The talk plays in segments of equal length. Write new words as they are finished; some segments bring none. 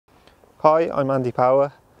Hi, I'm Andy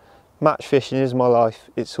Power. Match fishing is my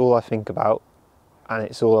life, it's all I think about and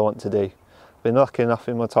it's all I want to do. I've been lucky enough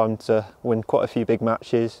in my time to win quite a few big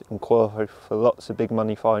matches and qualify for lots of big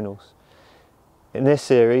money finals. In this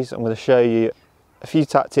series I'm going to show you a few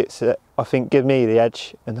tactics that I think give me the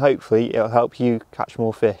edge and hopefully it'll help you catch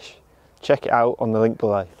more fish. Check it out on the link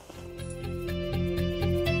below.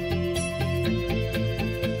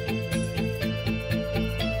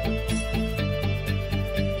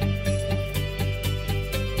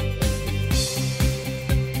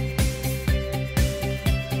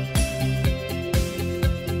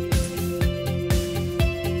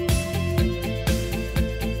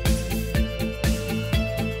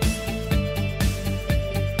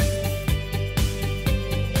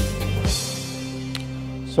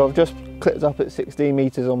 So I've just clipped up at 16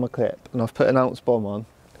 metres on my clip and I've put an ounce bomb on,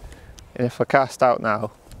 and if I cast out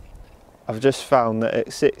now I've just found that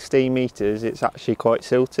at 16 metres it's actually quite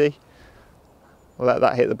silty. I'll let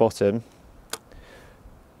that hit the bottom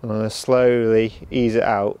and I'm going to slowly ease it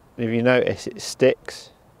out. If you notice it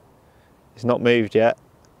sticks, it's not moved yet.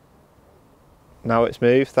 Now it's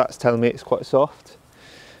moved, that's telling me it's quite soft.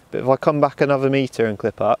 But if I come back another metre and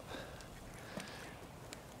clip up,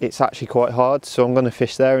 it's actually quite hard, so I'm going to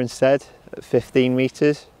fish there instead at 15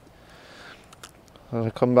 metres. I'm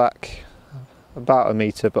going to come back about a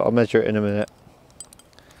metre, but I'll measure it in a minute.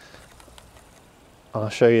 I'll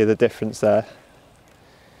show you the difference there.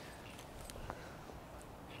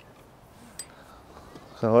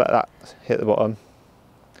 I'm going to let that hit the bottom.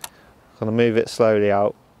 I'm going to move it slowly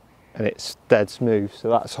out and it's dead smooth, so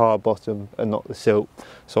that's hard bottom and not the silt.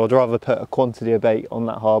 So I'd rather put a quantity of bait on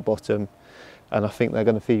that hard bottom, and I think they're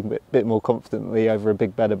going to feed a bit more confidently over a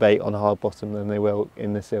big bed of bait on a hard bottom than they will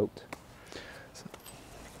in the silt.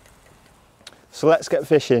 So let's get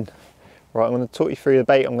fishing. Right, I'm going to talk you through the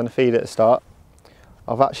bait I'm going to feed at the start.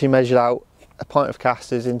 I've actually measured out a pint of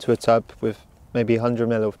casters into a tub with maybe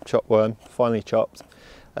 100ml of chopped worm, finely chopped.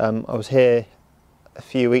 I was here a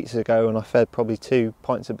few weeks ago and I fed probably 2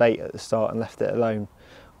 pints of bait at the start and left it alone.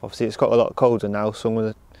 Obviously it's got a lot colder now, so I'm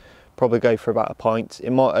going to probably go for about a pint. It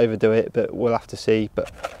might overdo it, but we'll have to see. But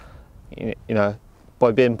you know,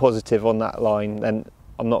 by being positive on that line, then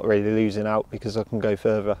I'm not really losing out because I can go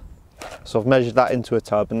further. So I've measured that into a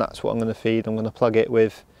tub and that's what I'm going to feed. I'm going to plug it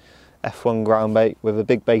with F1 ground bait with a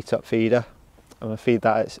big bait up feeder. I'm going to feed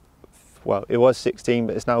that at, well, it was 16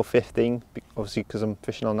 but it's now 15, obviously because I'm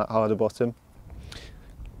fishing on that harder bottom.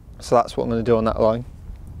 So that's what I'm going to do on that line.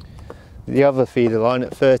 The other feeder line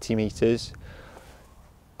at 30 metres,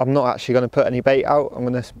 I'm not actually going to put any bait out. I'm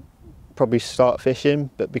going to probably start fishing,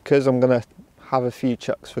 but because I'm going to have a few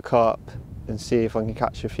chucks for carp and see if I can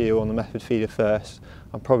catch a few on the method feeder first,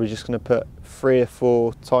 I'm probably just going to put 3 or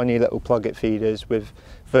 4 tiny little plugget feeders with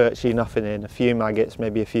virtually nothing in, a few maggots,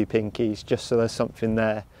 maybe a few pinkies, just so there's something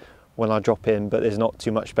there when I drop in, but there's not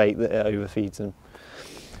too much bait that it overfeeds them.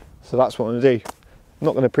 So that's what I'm going to do. I'm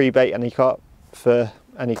not going to pre-bait any carp for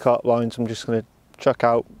any carp lines. I'm just going to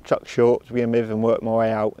chuck short to begin with and work my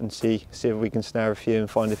way out and see if we can snare a few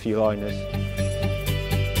and find a few liners.